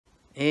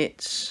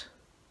It's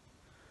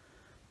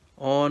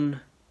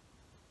on.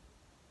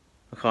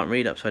 I can't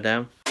read upside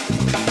down.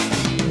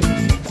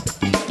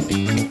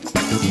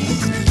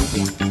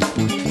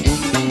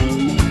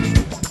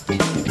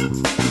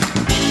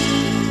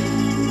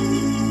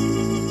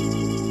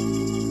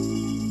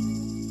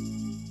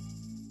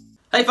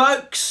 Hey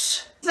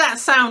folks! Does that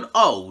sound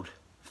old,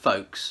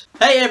 folks?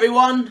 Hey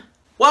everyone!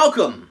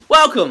 Welcome!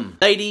 Welcome,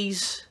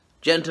 ladies,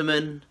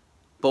 gentlemen,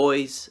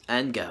 boys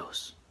and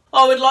girls.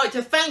 I would like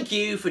to thank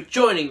you for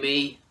joining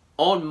me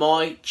on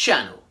my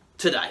channel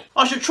today.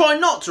 I should try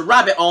not to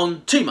rabbit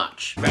on too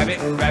much.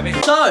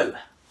 Rabbit. So,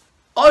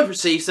 I've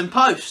received some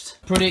post.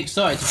 Pretty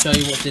excited to show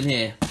you what's in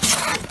here.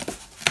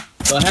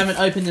 But I haven't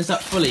opened this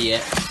up fully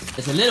yet.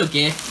 It's a little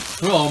gift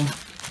from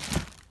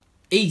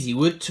Easy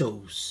Wood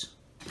Tools.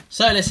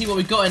 So let's see what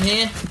we've got in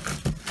here.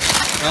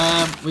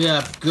 We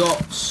have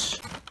got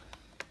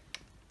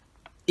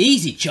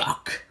Easy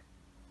Chuck.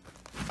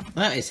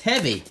 That is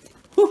heavy.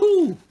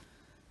 Woohoo!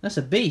 That's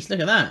a beast.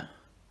 Look at that.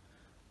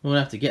 We'll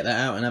have to get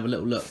that out and have a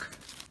little look.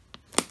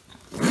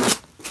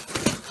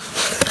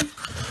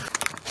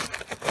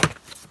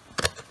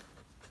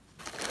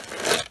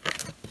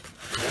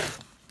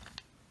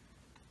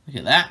 Look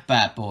at that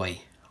bad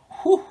boy.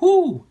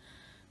 Woohoo!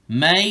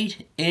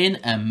 Made in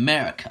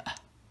America.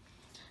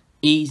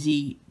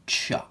 Easy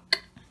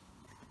Chuck.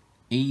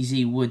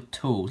 Easy Wood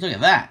Tools. Look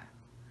at that.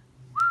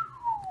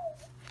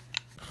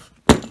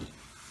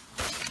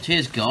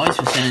 Cheers guys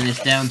for sending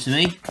this down to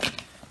me.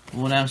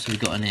 What else have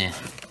we got in here?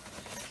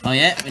 Oh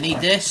yeah, we need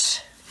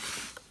this.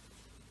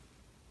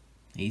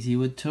 Easy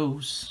Wood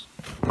Tools.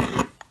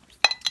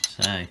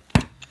 So.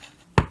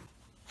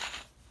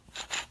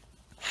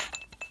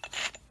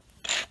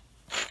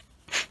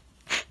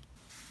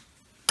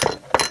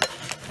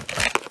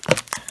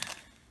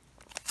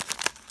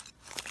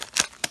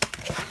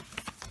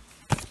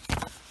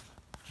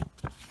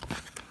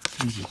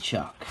 Easy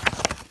Chuck.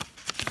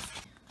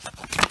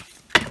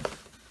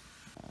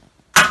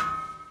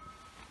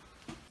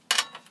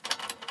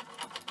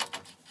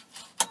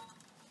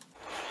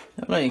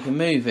 Well, you can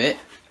move it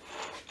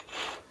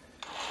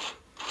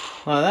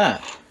like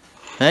that.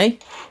 Hey?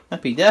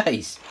 Happy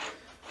days.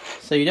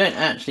 So you don't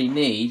actually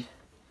need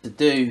to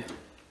do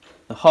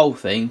the whole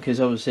thing, because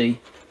obviously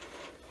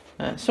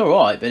it's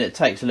alright, but it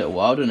takes a little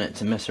while, doesn't it,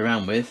 to mess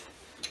around with.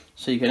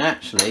 So you can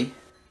actually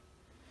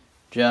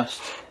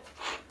just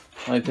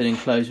open and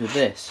close with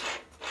this.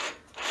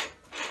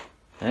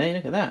 Hey,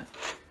 look at that.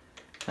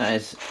 That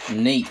is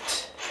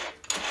neat.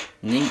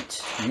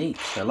 Neat.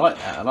 I like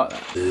that. I like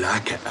that.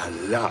 Like it a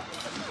lot.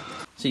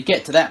 So you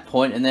get to that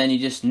point and then you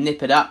just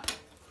nip it up.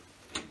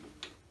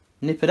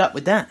 Nip it up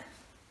with that.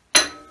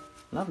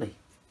 Lovely.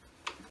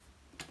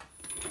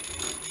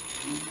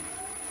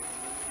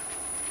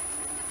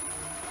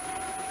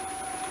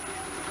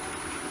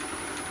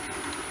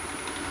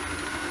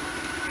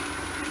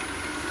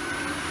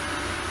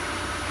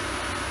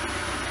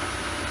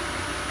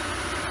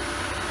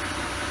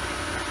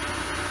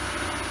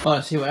 Right,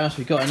 let's see what else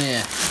we've got in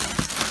here.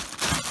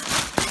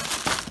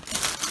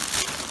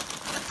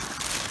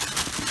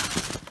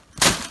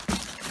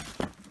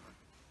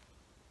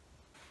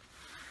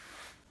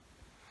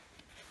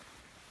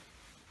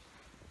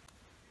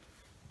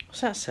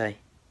 What's that say?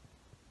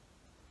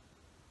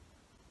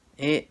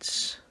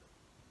 It's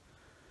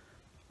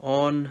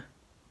on.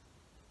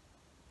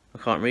 I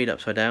can't read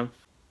upside down.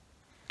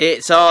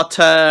 It's our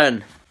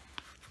turn.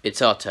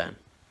 It's our turn.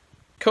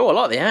 Cool, I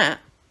like the hat.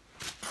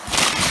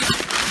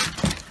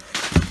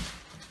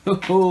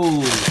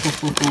 Ooh,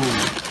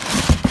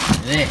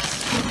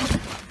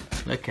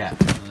 this. Look at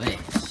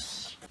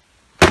this.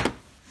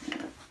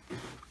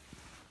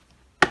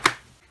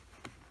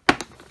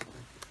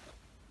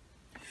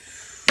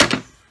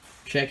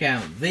 Check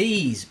out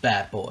these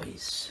bad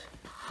boys.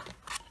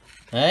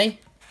 Hey?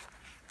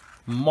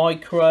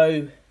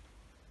 Micro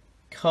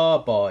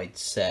carbide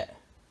set.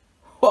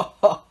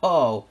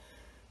 Whoa!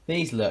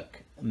 These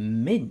look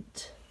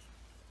mint.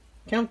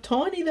 Look how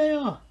tiny they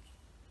are.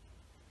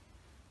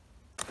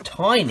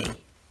 Tiny,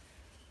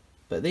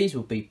 but these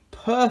will be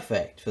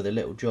perfect for the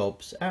little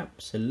jobs.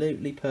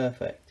 Absolutely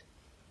perfect.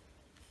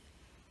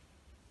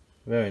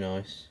 Very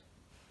nice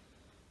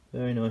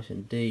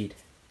indeed.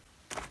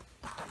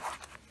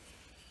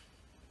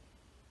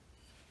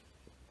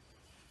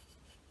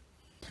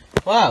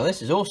 Wow,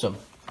 this is awesome.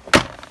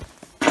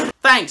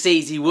 Thanks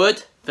Easy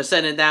Wood for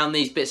sending down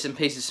these bits and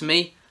pieces to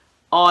me.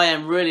 I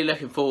am really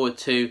looking forward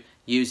to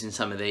using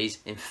some of these.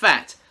 In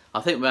fact,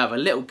 I think we'll have a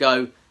little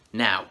go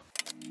now.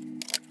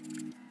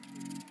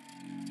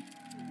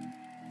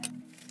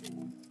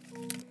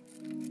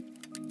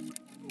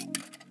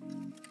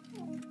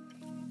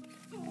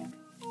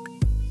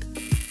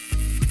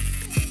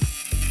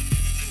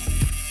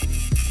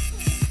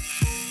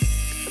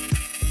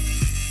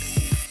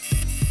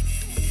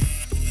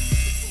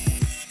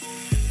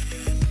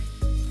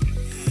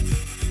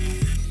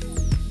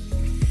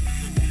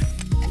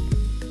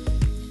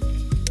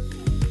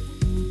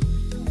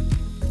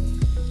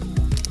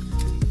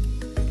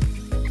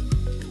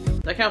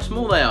 Look how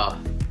small they are.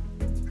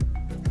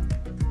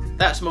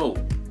 that small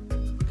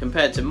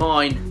compared to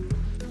mine,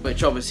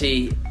 which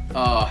obviously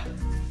are...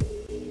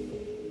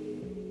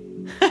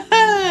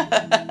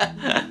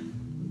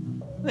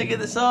 Look at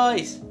the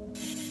size.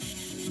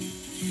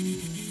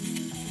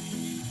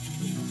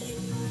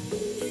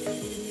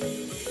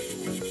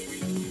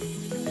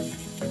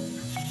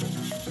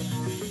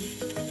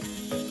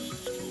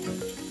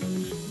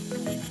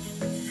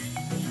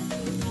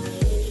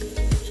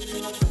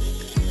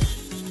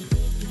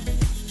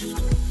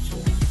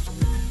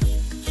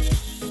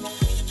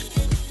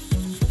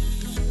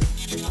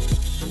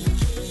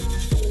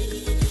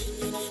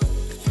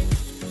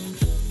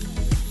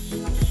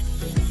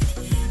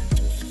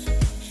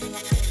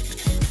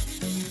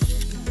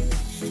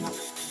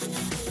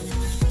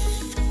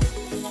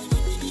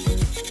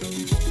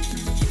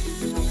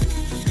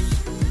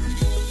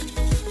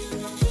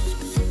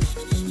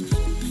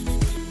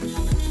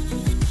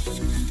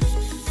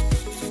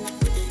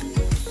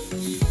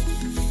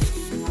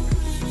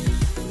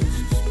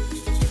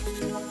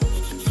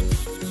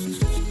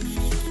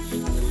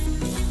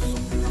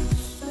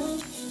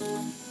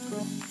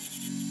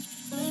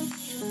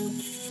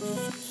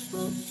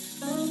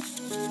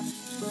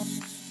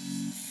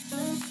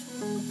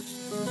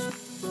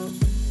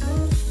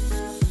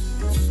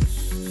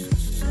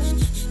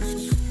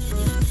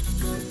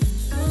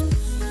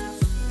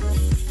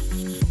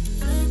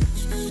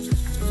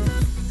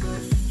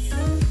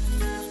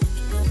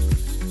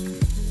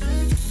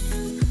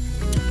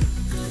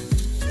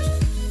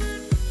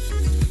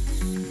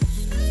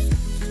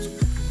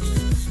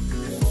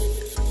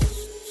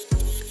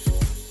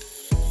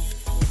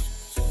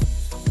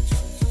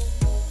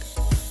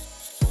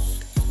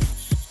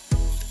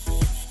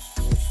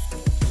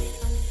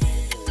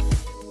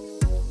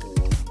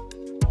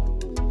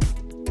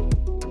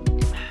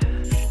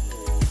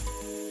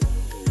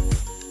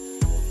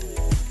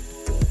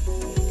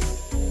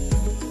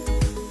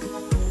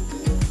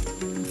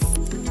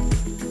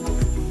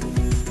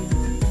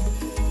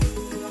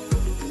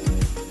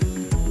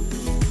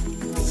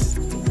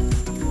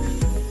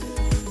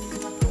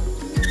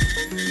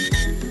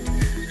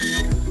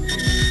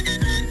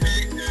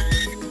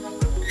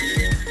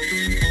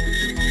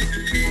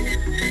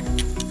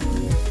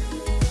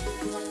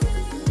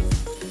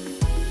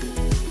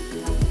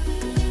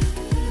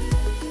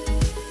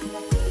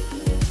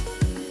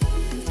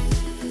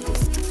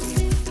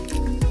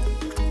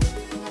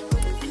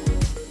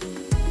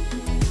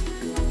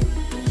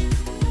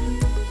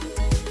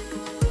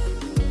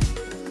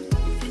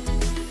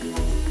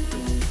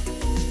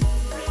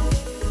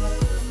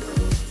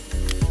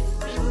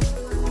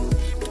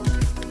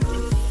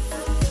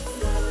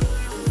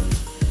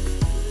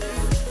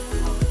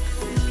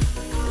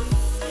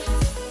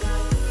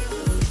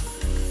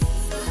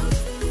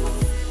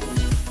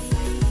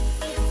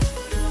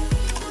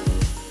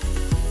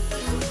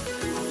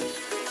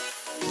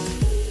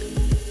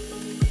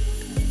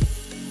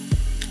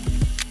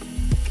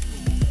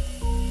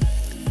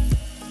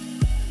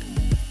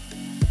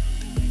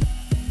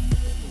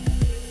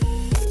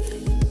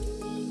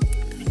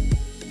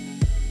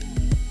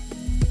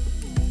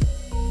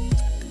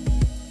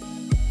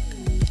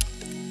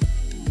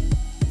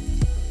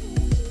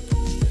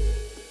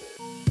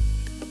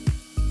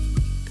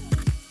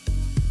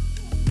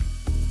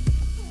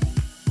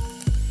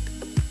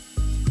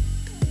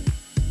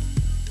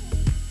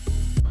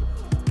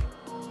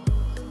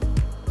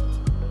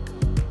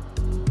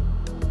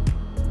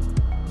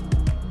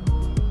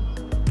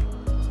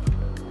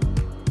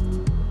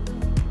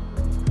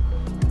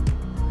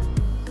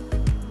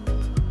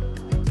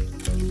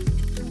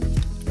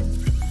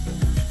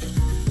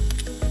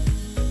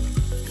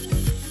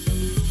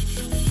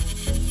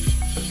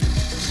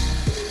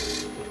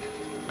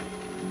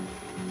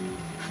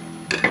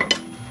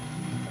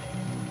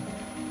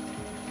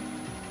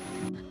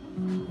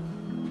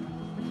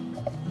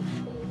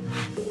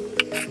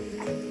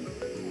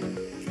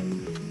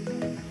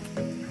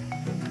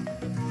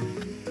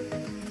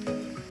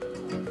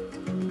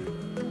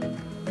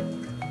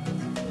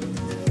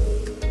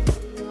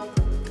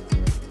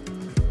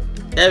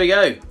 There we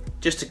go,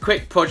 just a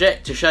quick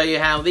project to show you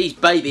how these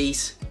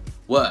babies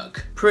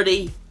work.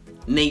 Pretty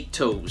neat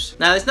tools.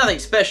 Now there's nothing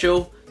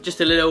special,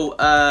 just a little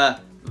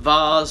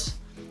vase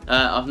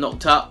I've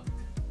knocked up.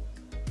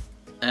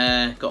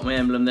 Got my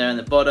emblem there in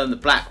the bottom, the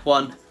black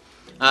one.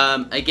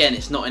 Again,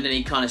 it's not in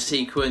any kind of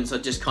sequence, I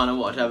just kind of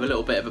wanted to have a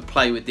little bit of a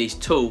play with these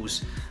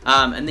tools.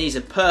 And these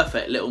are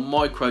perfect little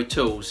micro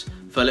tools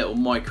for little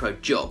micro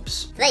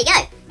jobs. There you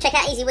go, check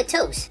out Easy Wood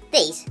Tools.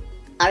 These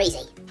are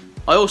easy.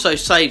 I also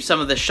saved some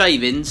of the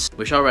shavings,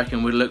 which I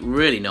reckon would look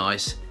really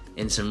nice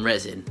in some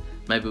resin.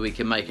 Maybe we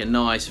can make a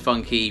nice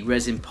funky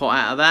resin pot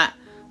out of that.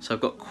 So I've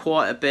got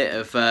quite a bit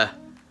of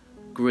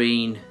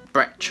green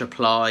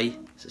Spectraply.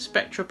 Is it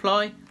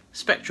Spectraply?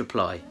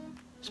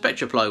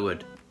 Spectraply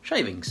wood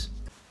shavings.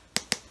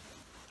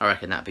 I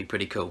reckon that'd be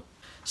pretty cool.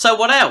 So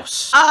what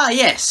else? Ah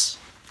yes,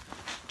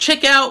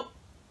 check out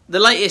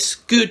the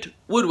latest Good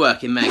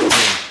Woodworking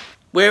magazine.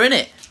 We're in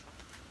it.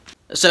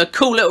 So a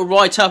cool little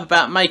write-up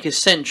about Makers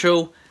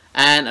Central.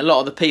 and a lot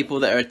of the people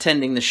that are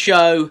attending the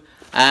show,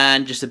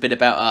 and just a bit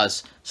about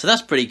us. So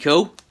that's pretty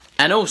cool.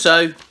 And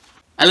also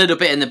a little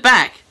bit in the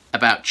back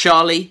about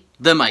Charlie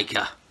the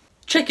Maker.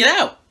 Check it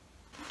out.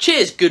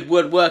 Cheers, Good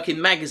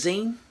Woodworking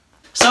magazine.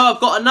 So I've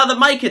got another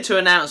maker to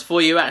announce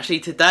for you actually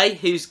today,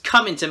 who's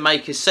coming to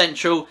Makers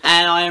Central,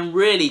 and I am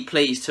really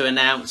pleased to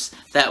announce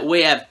that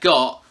we have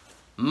got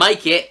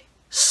MAKEIT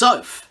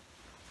SOPH.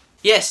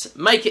 Yes,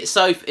 MAKEIT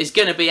SOPH is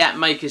going to be at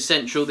Makers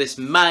Central this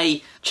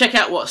May. Check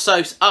out what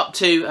Soph's up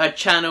to. Her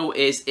channel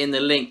is in the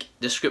link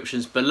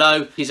descriptions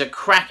below. She's a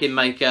cracking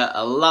maker,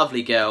 a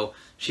lovely girl.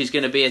 She's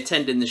going to be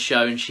attending the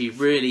show and she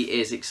really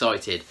is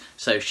excited.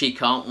 So she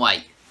can't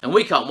wait. And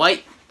we can't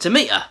wait to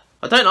meet her.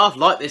 I don't half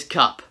like this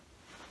cup.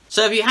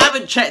 So if you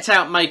haven't checked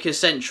out Makers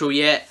Central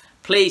yet,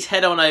 please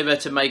head on over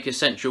to Makers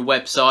Central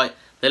website.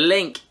 The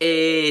link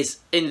is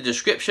in the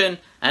description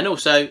and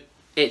also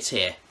it's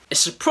here.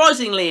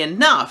 Surprisingly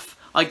enough,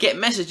 I get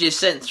messages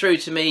sent through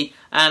to me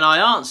and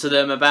I answer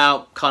them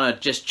about kind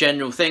of just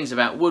general things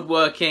about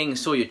woodworking,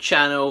 saw your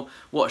channel,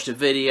 watched the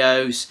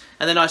videos,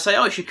 and then I say,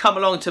 oh, you should come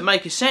along to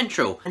Makers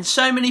Central. And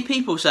so many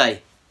people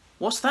say,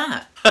 what's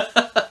that?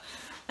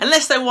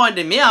 Unless they're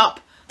winding me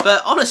up,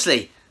 but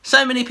honestly,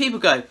 so many people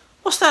go,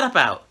 what's that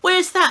about?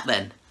 Where's that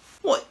then?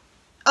 What?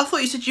 I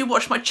thought you said you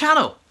watched my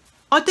channel.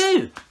 I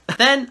do.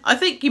 Then I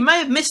think you may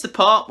have missed the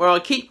part where I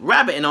keep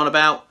rabbiting on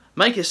about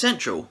Makers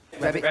Central.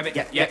 Rabbit,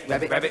 yeah, yeah,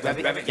 rabbit, yeah,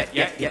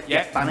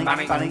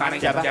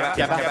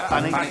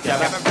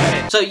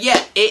 So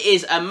yeah, it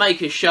is a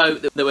maker show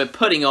that we're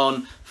putting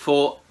on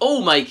for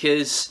all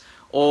makers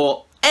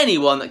or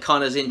anyone that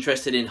kind of is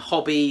interested in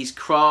hobbies,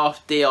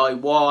 craft,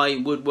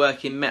 DIY,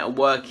 woodworking,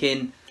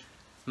 metalworking,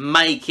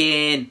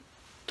 making,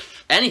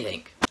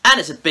 anything. And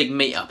it's a big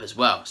meetup as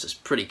well, so it's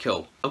pretty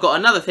cool. I've got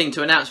another thing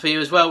to announce for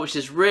you as well, which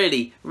is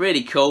really,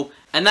 really cool,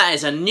 and that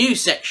is a new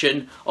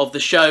section of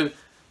the show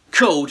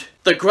called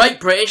the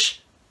Great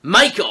British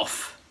Make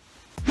Off.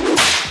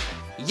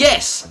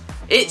 Yes,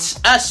 it's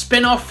a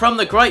spin-off from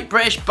the Great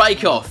British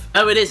Bake Off.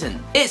 No, it isn't.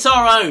 It's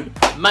our own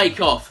Make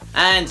Off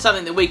and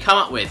something that we come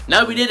up with.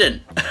 No, we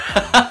didn't.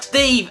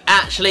 Steve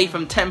actually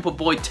from Temple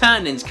Boy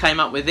Turnings came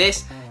up with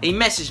this. He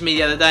messaged me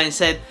the other day and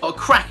said, got a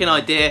cracking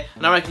idea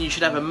and I reckon you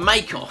should have a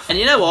Make Off. And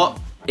you know what?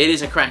 It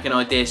is a cracking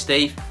idea,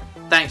 Steve.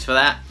 Thanks for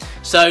that.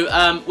 So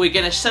we're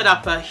going to set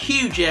up a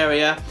huge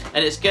area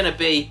and it's going to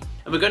be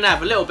we're going to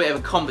have a little bit of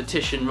a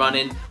competition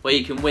running where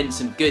you can win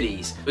some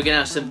goodies. We're going to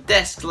have some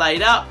desks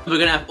laid up. We're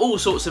going to have all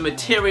sorts of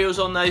materials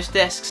on those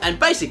desks. And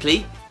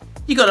basically,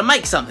 you got to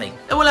make something.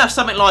 And we'll have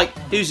something like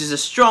whose is the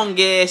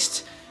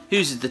strongest,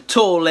 whose is the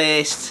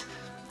tallest,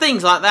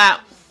 things like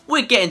that.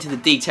 We'll get into the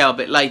detail a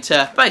bit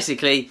later.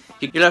 Basically,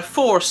 you'll have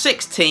 4 or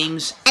 6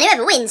 teams. And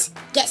whoever wins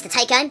gets to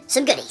take home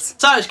some goodies.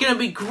 So it's going to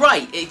be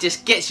great. It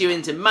just gets you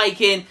into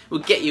making, will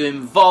get you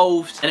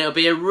involved, and it'll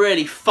be a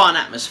really fun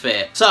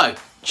atmosphere. So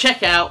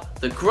check out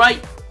the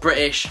Great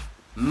British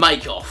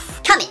Make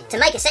Off. Coming to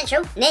Makers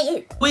Central near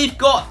you. We've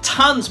got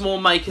tons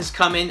more makers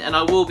coming and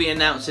I will be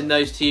announcing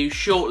those to you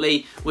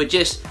shortly. We're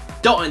just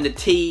dotting the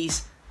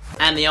T's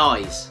and the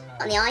I's.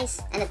 On the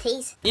I's and the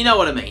T's. You know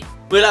what I mean.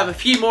 We'll have a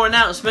few more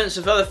announcements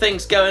of other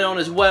things going on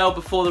as well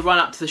before the run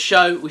up to the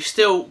show. We've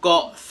still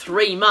got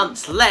 3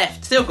 months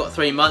left. Still got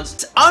 3 months.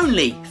 It's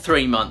only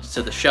 3 months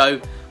to the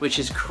show, which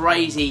is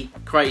crazy,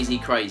 crazy,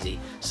 crazy.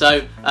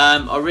 So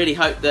I really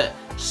hope that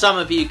some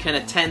of you can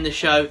attend the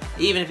show,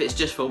 even if it's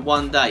just for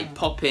one day.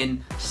 Pop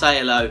in, say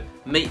hello,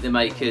 meet the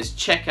makers,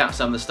 check out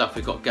some of the stuff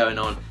we've got going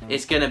on.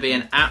 It's going to be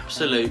an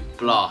absolute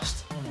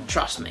blast.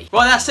 Trust me.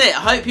 Right, that's it.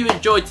 I hope you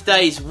enjoyed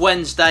today's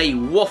Wednesday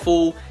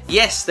waffle.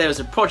 Yes, there was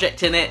a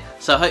project in it,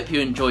 so I hope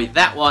you enjoyed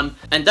that one.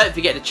 And don't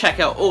forget to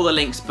check out all the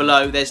links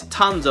below. There's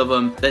tons of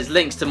them. There's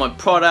links to my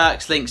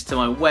products, links to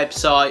my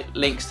website,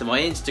 links to my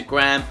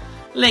Instagram,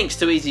 links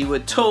to Easy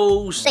Wood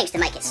Tools, links to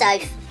MAKEIT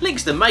SOPH,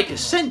 links to Makers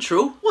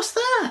Central, what's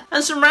that?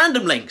 And some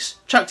random links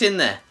chucked in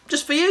there,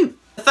 just for you.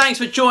 Thanks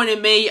for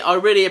joining me, I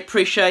really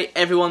appreciate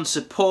everyone's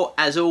support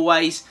as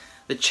always.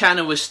 The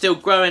channel is still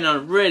growing and I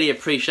really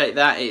appreciate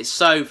that. It's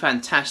so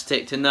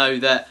fantastic to know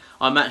that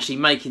I'm actually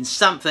making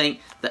something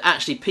that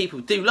actually people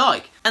do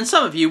like. And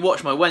some of you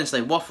watch my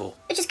Wednesday waffle.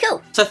 Which is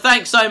cool. So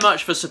thanks so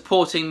much for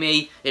supporting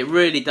me, it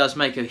really does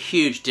make a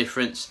huge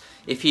difference.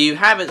 If you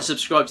haven't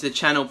subscribed to the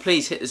channel,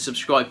 please hit the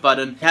subscribe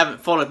button. If you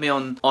haven't followed me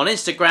on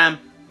Instagram,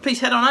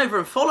 please head on over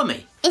and follow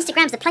me.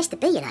 Instagram's the place to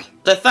be, you know.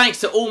 So thanks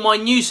to all my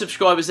new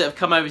subscribers that have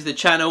come over to the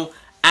channel.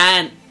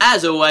 And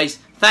as always,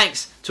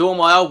 thanks to all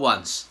my old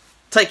ones.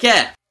 Take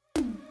care.